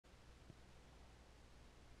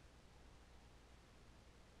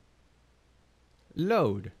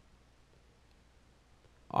Load.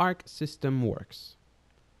 Arc System Works.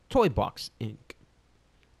 Toy Box Inc.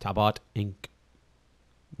 Tabot Inc.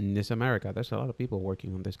 This America. There's a lot of people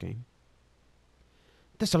working on this game.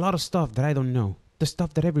 There's a lot of stuff that I don't know. The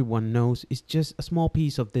stuff that everyone knows is just a small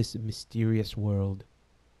piece of this mysterious world.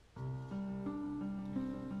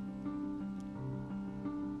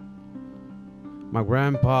 My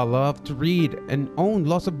grandpa loved to read and owned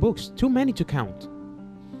lots of books, too many to count.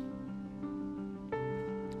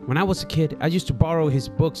 When I was a kid, I used to borrow his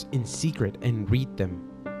books in secret and read them.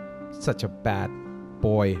 Such a bad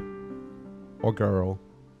boy or girl,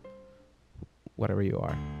 whatever you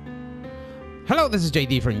are. Hello, this is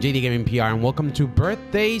JD from JDGamingPR and welcome to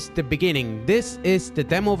Birthdays the Beginning. This is the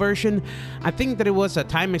demo version. I think that it was a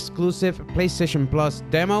time exclusive PlayStation Plus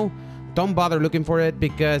demo. Don't bother looking for it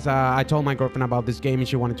because I told my girlfriend about this game and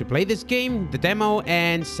she wanted to play this game, the demo,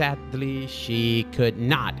 and sadly she could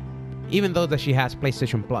not. Even though that she has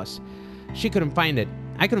PlayStation Plus, she couldn't find it.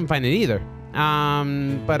 I couldn't find it either.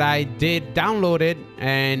 But I did download it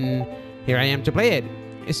and here I am to play it.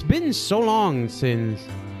 It's been so long since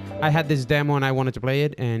I had this demo and I wanted to play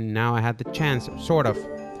it, and now I had the chance, sort of.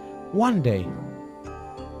 One day.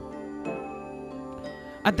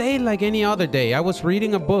 A day like any other day, I was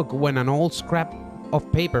reading a book when an old scrap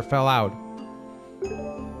of paper fell out.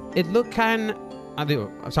 It looked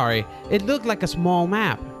it looked like a small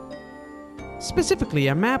map. Specifically,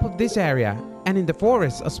 a map of this area, and in the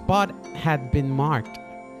forest, a spot had been marked.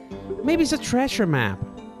 Maybe it's a treasure map.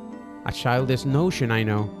 A childish notion, I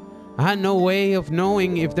know. I had no way of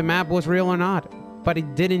knowing if the map was real or not, but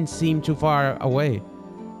it didn't seem too far away.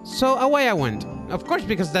 So away I went. Of course,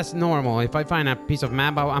 because that's normal. If I find a piece of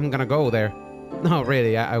map, I'm gonna go there. No,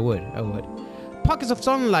 really, I would. Pockets of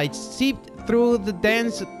sunlight seeped through the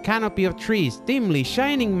dense canopy of trees, dimly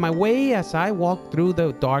shining my way as I walked through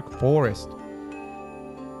the dark forest.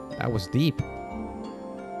 That was deep.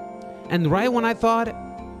 And right when I thought,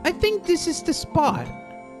 I think this is the spot,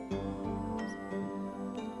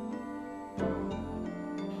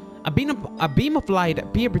 a beam of light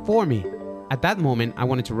appeared before me. At that moment, I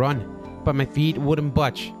wanted to run, but my feet wouldn't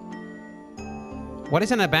budge. What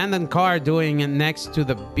is an abandoned car doing next to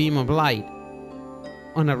the beam of light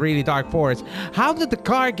on a really dark forest? How did the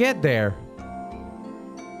car get there?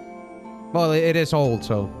 Well, it is old,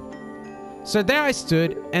 so there I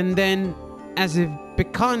stood, and then, as if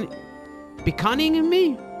beckoning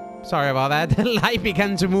me? Sorry about that. The light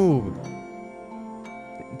began to move.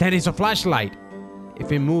 That is a flashlight.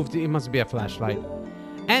 If it moved, it must be a flashlight.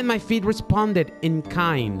 And my feet responded in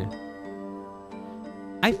kind.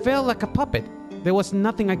 I felt like a puppet. There was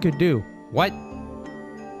nothing I could do. What?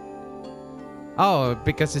 Oh,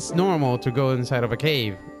 because it's normal to go inside of a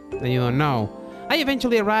cave. Then you don't know. I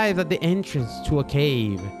eventually arrived at the entrance to a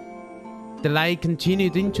cave. The light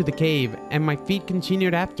continued into the cave, and my feet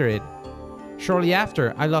continued after it. Shortly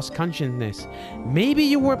after, I lost consciousness. Maybe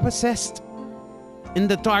you were possessed. In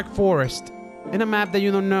the dark forest. In a map that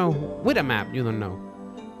you don't know. With a map you don't know.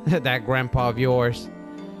 That grandpa of yours.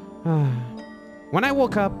 When I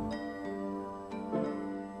woke up,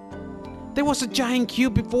 there was a giant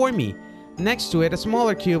cube before me. Next to it, a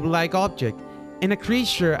smaller cube-like object. And a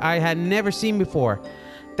creature I had never seen before.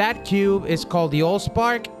 That cube is called the Old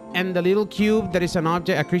Spark. And the little cube that is an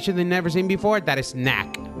object, a creature they've never seen before, that is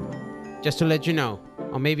Knack. Just to let you know.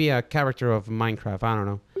 Or maybe a character of Minecraft, I don't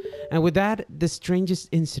know. And with that, the strangest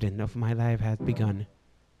incident of my life has begun.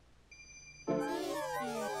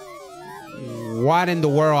 What in the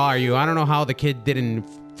world are you? I don't know how the kid didn't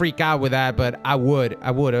freak out with that, but I would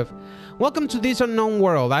have. Welcome to this unknown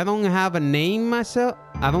world. I don't have a name myself,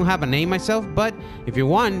 but if you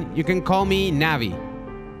want, you can call me Navi.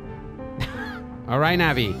 Alright,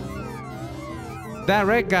 Navi. That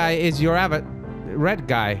red guy is your avatar. Red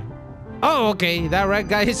guy. Oh, okay. That red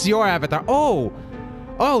guy is your avatar. Oh,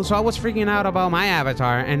 so I was freaking out about my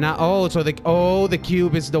avatar, and now, so the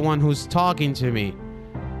cube is the one who's talking to me.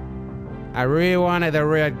 I really wanted the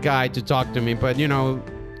red guy to talk to me, but you know,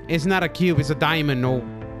 it's not a cube, it's a diamond. No.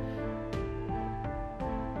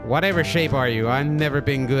 Whatever shape are you? I've never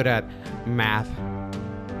been good at math.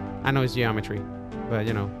 I know it's geometry, but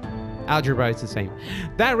you know, algebra is the same.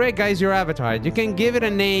 That red guy is your avatar. You can give it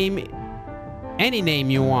a name, any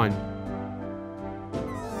name you want.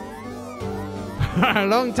 For a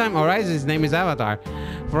long time, alright, his name is Avatar.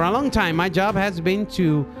 For a long time, my job has been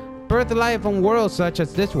to birth life on worlds such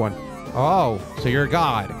as this one. Oh, so you're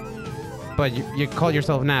God. But you call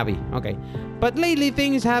yourself Navi. Okay. But lately,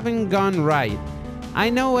 things haven't gone right. I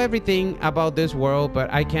know everything about this world,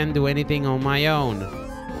 but I can't do anything on my own.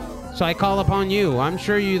 So I call upon you. I'm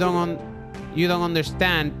sure you don't you don't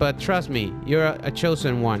understand, but trust me, you're a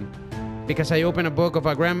chosen one. Because I opened a book of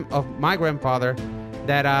my grandfather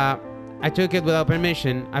that I took it without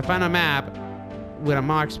permission. I found a map with a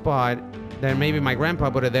marked spot that maybe my grandpa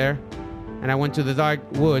put it there. And I went to the dark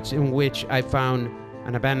woods in which I found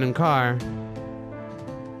an abandoned car.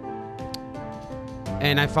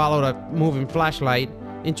 And I followed a moving flashlight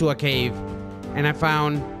into a cave. And I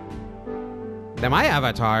found that my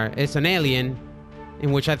avatar is an alien,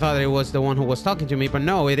 in which I thought it was the one who was talking to me. But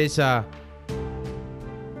no, it is a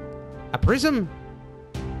prism?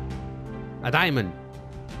 A diamond.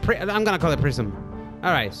 I'm gonna call it prism.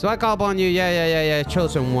 Alright, so I call upon you. Yeah,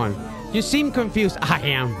 chosen one. You seem confused. I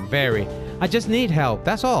am, very. I just need help,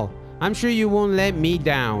 that's all. I'm sure you won't let me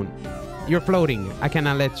down. You're floating. I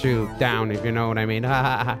cannot let you down, if you know what I mean.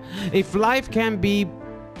 If life can be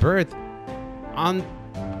birthed on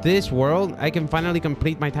this world, I can finally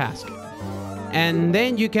complete my task. And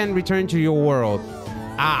then you can return to your world.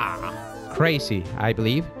 Crazy, I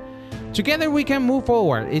believe. Together we can move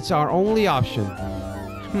forward. It's our only option.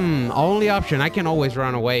 Only option. I can always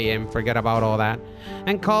run away and forget about all that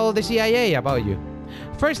and call the CIA about you.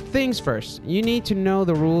 First things first, you need to know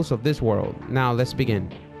the rules of this world. Now let's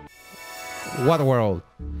begin. What world?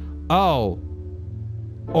 Oh,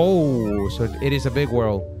 so it is a big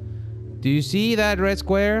world. Do you see that red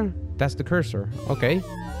square? That's the cursor. Okay.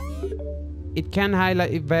 It can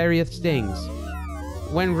highlight various things.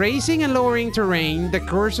 When raising and lowering terrain, the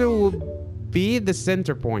cursor will be the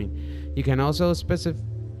center point. You can also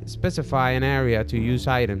specify an area to use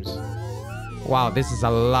items. Wow, this is a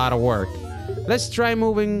lot of work. Let's try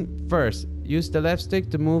moving first. Use the left stick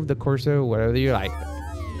to move the cursor wherever you like.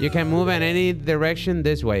 You can move in any direction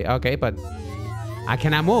this way. Okay, but I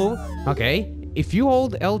cannot move. Okay. If you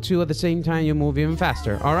hold L2 at the same time, you move even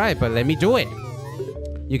faster. All right, but let me do it.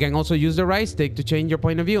 You can also use the right stick to change your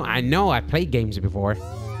point of view. I know, I've played games before.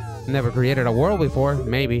 Never created a world before.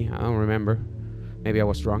 Maybe, I don't remember. Maybe I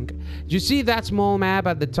was drunk. You see that small map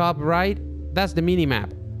at the top right? That's the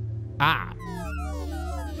mini-map.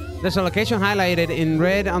 There's a location highlighted in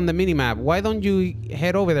red on the mini-map. Why don't you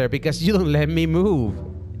head over there? Because you don't let me move.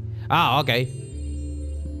 Okay.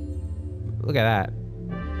 Look at that.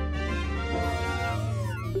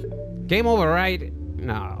 Game over, right?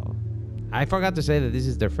 No. I forgot to say that this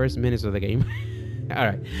is the first minutes of the game.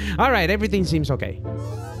 Alright, everything seems okay.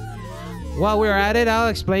 While we're at it, I'll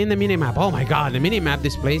explain the minimap. Oh my god, the minimap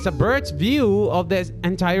displays a bird's view of the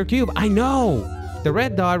entire cube. I know! The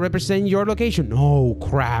red dot represents your location. Oh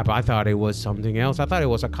crap, I thought it was something else. I thought it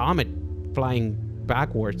was a comet flying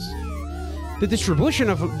backwards. The distribution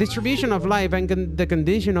of life and the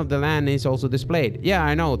condition of the land is also displayed. Yeah,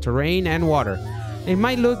 I know, terrain and water. It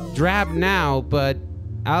might look drab now, but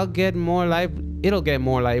it'll get more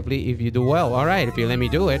lively if you do well. Alright, if you let me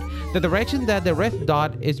do it. The direction that the red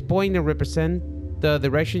dot is pointing represents the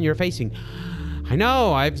direction you're facing. I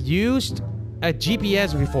know, I've used a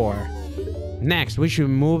GPS before. Next, we should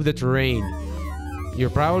move the terrain.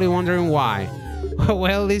 You're probably wondering why.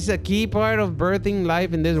 Well, it's a key part of birthing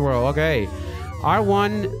life in this world. Okay.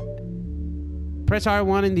 R1. Press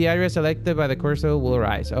R1 in the area selected by the cursor will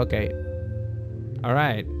rise. Okay.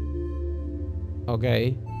 Alright.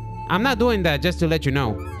 Okay. I'm not doing that, just to let you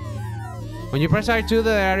know. When you press R2,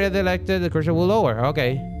 the area selected, the cursor will lower.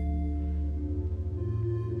 Okay.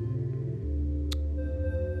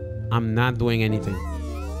 I'm not doing anything.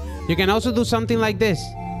 You can also do something like this.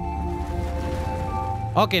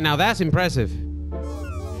 Okay, now that's impressive.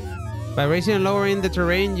 By raising and lowering the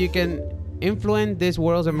terrain, you can influence this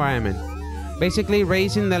world's environment. Basically,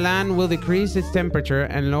 raising the land will decrease its temperature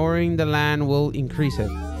and lowering the land will increase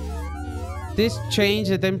it. This change,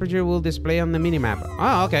 the temperature will display on the minimap.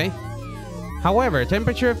 Oh, okay. However,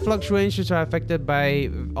 temperature fluctuations are affected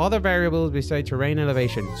by other variables besides terrain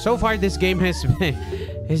elevation. So far, this game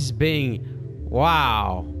has been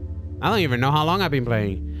wow. I don't even know how long I've been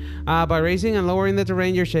playing. By raising and lowering the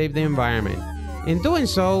terrain, you shape the environment. In doing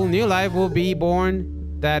so, new life will be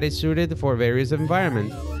born that is suited for various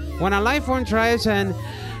environments. When a life form thrives and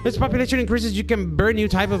its population increases, you can birth new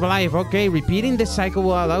type of life. Okay, repeating this cycle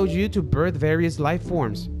will allow you to birth various life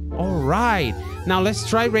forms. Alright, now let's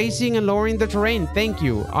try raising and lowering the terrain. Thank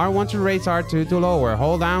you. R1 to raise, R2 to lower.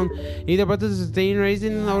 Hold down either button to sustain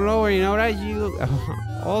raising or lowering. You know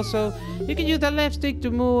that? Also, you can use the left stick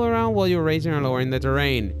to move around while you're raising or lowering the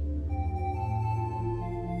terrain.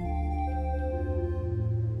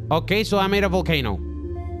 Okay, so I made a volcano.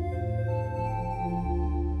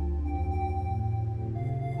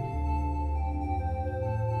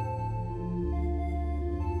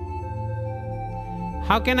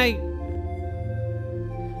 How can I...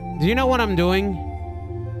 Do you know what I'm doing?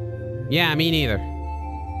 Yeah, me neither.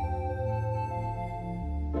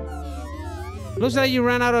 Looks like you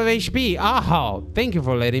ran out of HP. Oh, thank you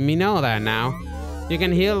for letting me know that now. You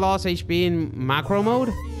can heal lost HP in macro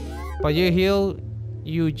mode, but you heal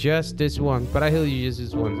you just this one. But I heal you just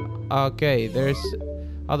this one. Okay, there's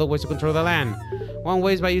other ways to control the land. One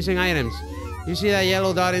way is by using items. You see that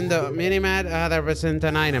yellow dot in the minimap? That represents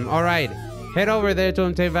an item. Alright, head over there to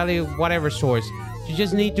obtain value whatever source. You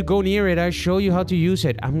just need to go near it. I'll show you how to use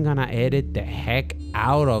it. I'm gonna edit the heck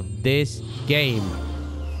out of this game.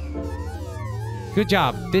 Good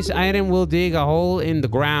job. This item will dig a hole in the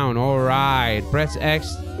ground. Alright. Press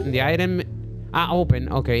X in the item. Open.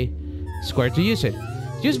 Okay. Square to use it.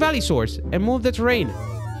 Use valley source and move the terrain.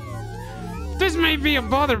 This may be a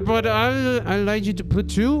bother, but I'd like you to put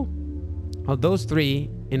 2 of those 3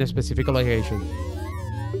 in a specific location.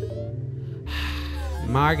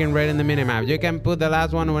 Mark in red in the minimap. You can put the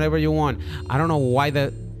last one whenever you want. I don't know why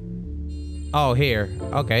the... Oh, here.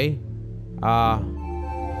 Okay.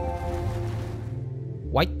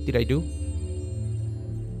 What did I do?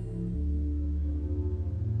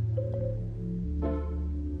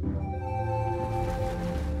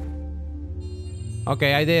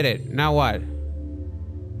 Okay, I did it. Now what?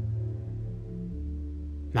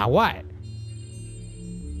 Now what?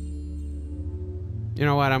 You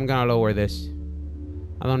know what? I'm gonna lower this.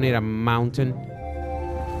 I don't need a mountain.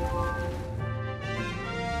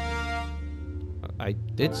 I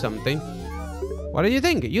did something. What do you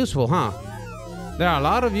think? Useful, huh? There are a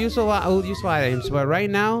lot of useful items, but right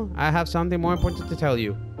now I have something more important to tell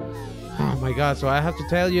you. Oh my god, so I have to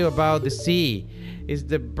tell you about the sea. It's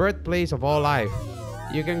the birthplace of all life.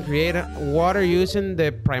 You can create water using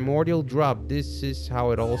the primordial drop. This is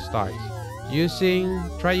how it all starts.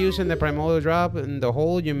 Try using the primordial drop in the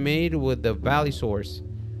hole you made with the valley source.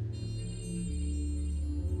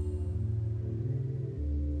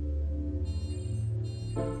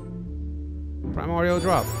 Primordial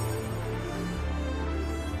drop.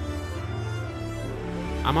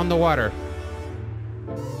 I'm on the water.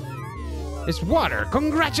 It's water.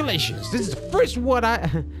 Congratulations. This is the first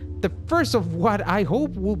of what I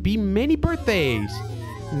hope will be many birthdays.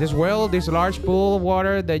 In this world, this large pool of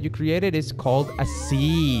water that you created is called a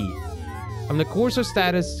sea. On the cursor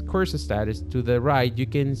status to the right, you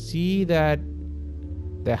can see that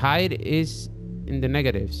the height is in the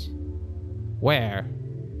negatives. Where?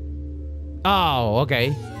 Oh,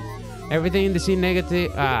 okay. Everything in the sea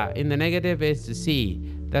negative, in the negative is the sea.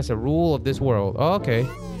 That's a rule of this world. Oh, okay.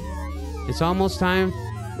 It's almost time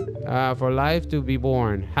for life to be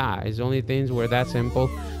born. It's only things where that simple.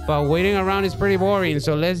 But waiting around is pretty boring,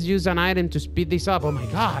 so let's use an item to speed this up. Oh my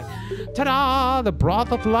god. Ta-da! The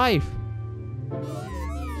broth of life.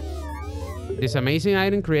 This amazing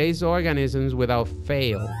item creates organisms without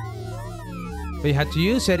fail. But you had to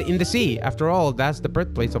use it in the sea. After all, that's the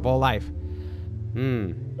birthplace of all life.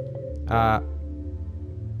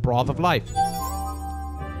 Broth of life.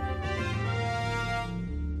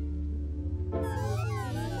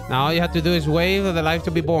 Now all you have to do is wait for the life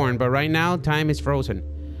to be born, but right now time is frozen.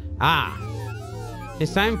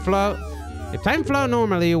 If time flow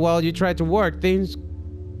normally while you try to work, things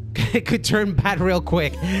could turn bad real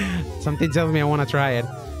quick. Something tells me I want to try it.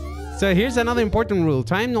 So here's another important rule.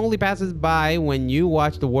 Time only passes by when you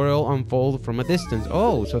watch the world unfold from a distance.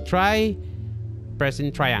 Oh, so try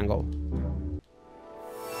pressing triangle.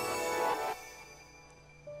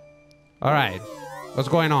 Alright, what's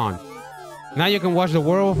going on? Now you can watch the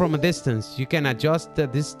world from a distance. You can adjust the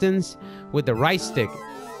distance with the right stick.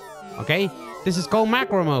 Okay? This is called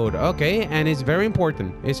macro mode. Okay, and it's very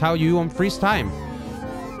important. It's how you unfreeze time.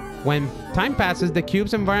 When time passes, the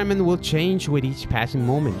cube's environment will change with each passing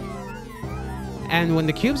moment. And when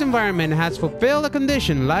the cube's environment has fulfilled a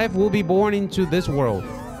condition, life will be born into this world.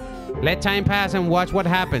 Let time pass and watch what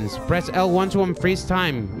happens. Press L1 to unfreeze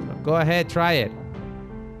time. Go ahead, try it.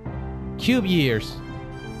 Cube years.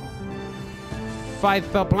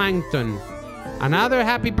 Phytoplankton. Another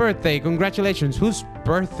happy birthday. Congratulations. Whose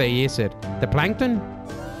birthday is it? The plankton?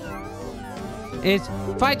 It's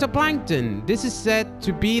Phytoplankton. This is said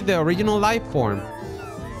to be the original life form.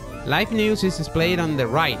 Life news is displayed on the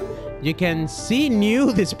right. You can see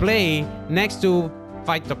new display next to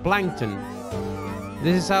Phytoplankton.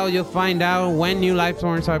 This is how you'll find out when new life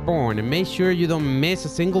forms are born, and make sure you don't miss a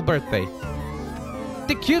single birthday.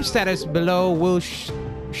 The cube status below will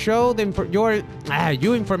show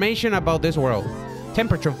you information about this world.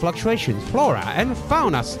 Temperature fluctuations, flora and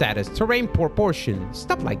fauna status, terrain proportion,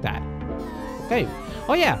 stuff like that. Okay.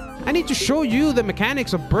 Oh yeah, I need to show you the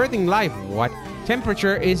mechanics of birthing life. What?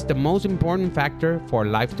 Temperature is the most important factor for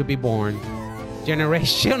life to be born.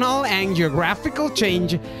 Generational and geographical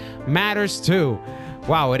change matters too.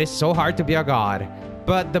 Wow, it is so hard to be a god.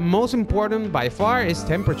 But the most important by far is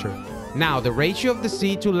temperature. Now, the ratio of the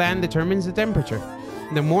sea to land determines the temperature.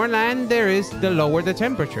 The more land there is, the lower the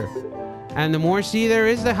temperature. And the more sea there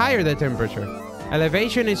is, the higher the temperature.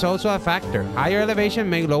 Elevation is also a factor. Higher elevation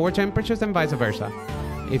may lower temperatures and vice versa.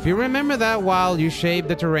 If you remember that while you shape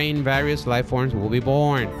the terrain, various life forms will be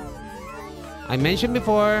born. I mentioned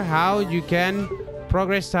before how you can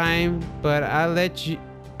progress time, but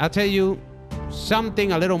I'll tell you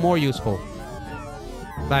something a little more useful.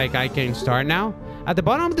 Like I can start now. At the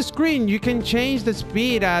bottom of the screen, you can change the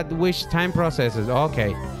speed at which time processes.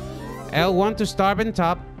 Okay. L1 to start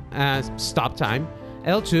and stop time.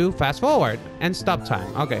 L2 fast forward and stop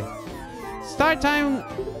time. Okay. Starting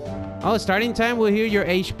time will heal your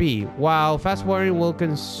HP, while fast forwarding will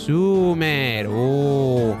consume it.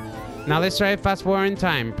 Oh. Now let's try fast forwarding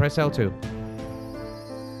time. Press L2.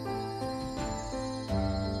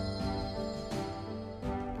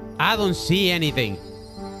 I don't see anything.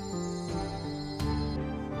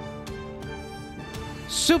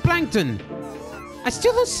 Zooplankton! I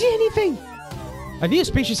still don't see anything. A new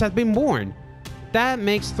species has been born. That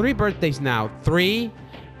makes 3 birthdays now. 3.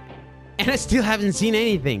 And I still haven't seen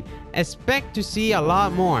anything. Expect to see a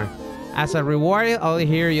lot more. As a reward, I'll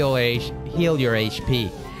heal your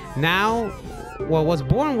HP. Now, what was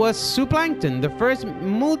born was Zooplankton, the first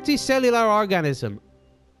multicellular organism.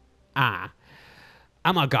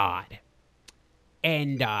 I'm a god.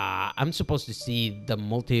 And I'm supposed to see the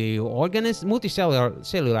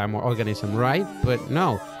multicellular organism, right? But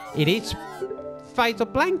no, it eats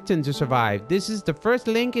phytoplankton to survive. This is the first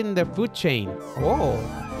link in the food chain. Oh,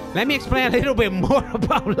 let me explain a little bit more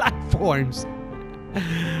about life forms.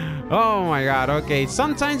 Oh my god, okay.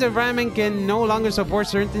 Sometimes the environment can no longer support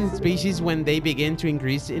certain species when they begin to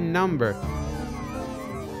increase in number.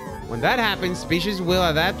 When that happens, species will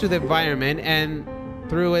adapt to the environment, and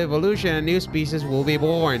through evolution, a new species will be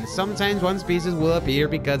born. Sometimes one species will appear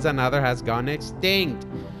because another has gone extinct.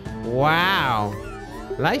 Wow.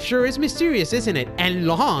 Life sure is mysterious, isn't it? And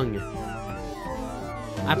long.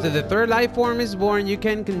 After the 3rd life form is born, you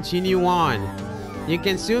can continue on. You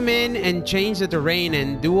can zoom in and change the terrain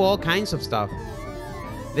and do all kinds of stuff.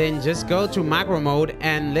 Then just go to macro mode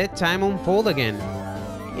and let time unfold again.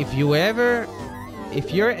 If you're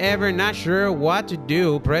ever not sure what to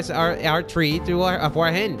do, press R3 for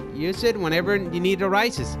a hint. Use it whenever you need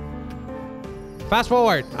arises. Fast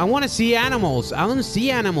forward. I want to see animals. I don't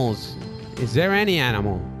see animals. Is there any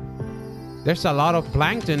animal? There's a lot of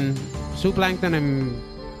plankton, zooplankton and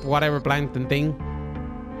whatever plankton thing.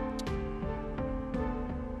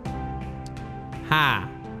 Ha.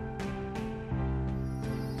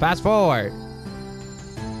 Fast forward.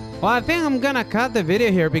 Well, I think I'm gonna cut the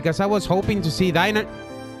video here because I was hoping to see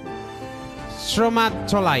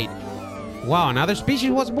Stromatolite. Wow, another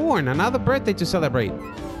species was born. Another birthday to celebrate.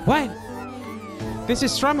 What? This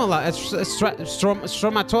is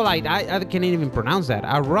Stromatolite. I can't even pronounce that.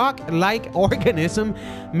 A rock-like organism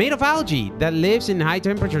made of algae that lives in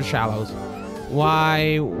high-temperature shallows.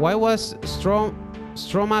 Why was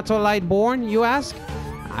Stromatolite born, you ask?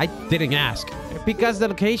 I didn't ask. Because the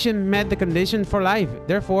location met the condition for life.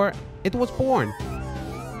 Therefore, it was born.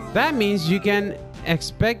 That means you can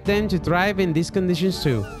expect them to thrive in these conditions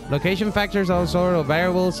too. Location factors are sort of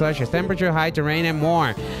variables such as temperature, height, terrain, and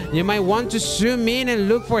more. You might want to zoom in and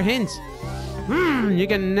look for hints. You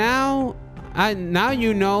can now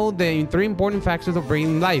you know the 3 important factors of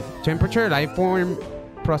breeding life: temperature, life form,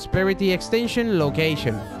 prosperity, extension,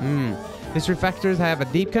 location. These 3 factors have a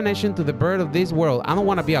deep connection to the birth of this world. I don't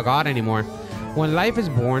want to be a god anymore. When life is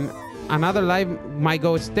born, another life might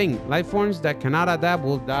go extinct. Life forms that cannot adapt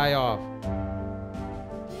will die off.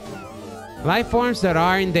 Life forms that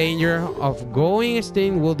are in danger of going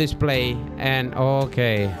extinct will display. And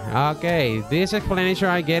okay, these explanations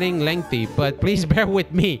are getting lengthy, but please bear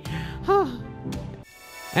with me.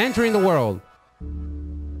 Entering the world.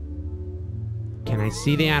 Can I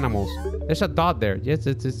see the animals? There's a dot there. Yes,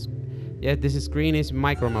 this screen is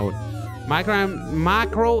micro mode.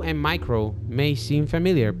 Macro and micro may seem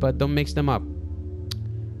familiar, but don't mix them up.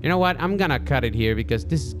 You know what? I'm gonna cut it here because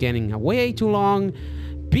this is getting way too long.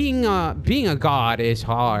 Being a god is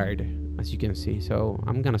hard, as you can see. So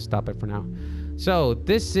I'm gonna stop it for now. So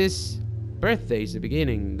this is birthdays, the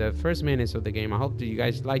beginning, the first minutes of the game. I hope that you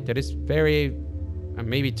guys liked it. It's very,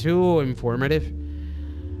 maybe too informative.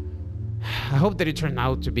 I hope that it turned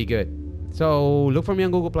out to be good. So look for me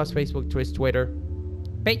on Google+, Facebook, Twitch, Twitter,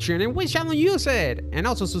 Patreon, and which channel you said. And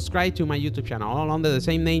also subscribe to my YouTube channel, all under the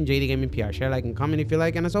same name, JDGamingPR. Share, like, and comment if you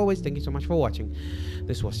like. And as always, thank you so much for watching.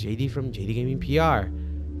 This was JD from JDGamingPR.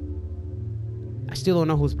 I still don't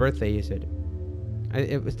know whose birthday is it.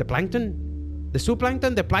 It was the plankton, the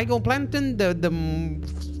zooplankton, the phytoplankton,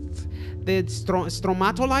 the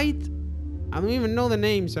stromatolite. I don't even know the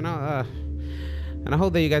names, and I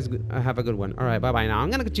hope that you guys have a good one. All right, bye bye. Now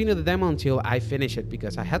I'm gonna continue the demo until I finish it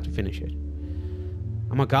because I had to finish it.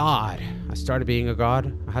 I'm a god. I started being a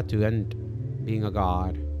god. I had to end being a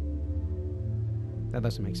god. That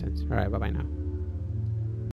doesn't make sense. All right, bye bye now.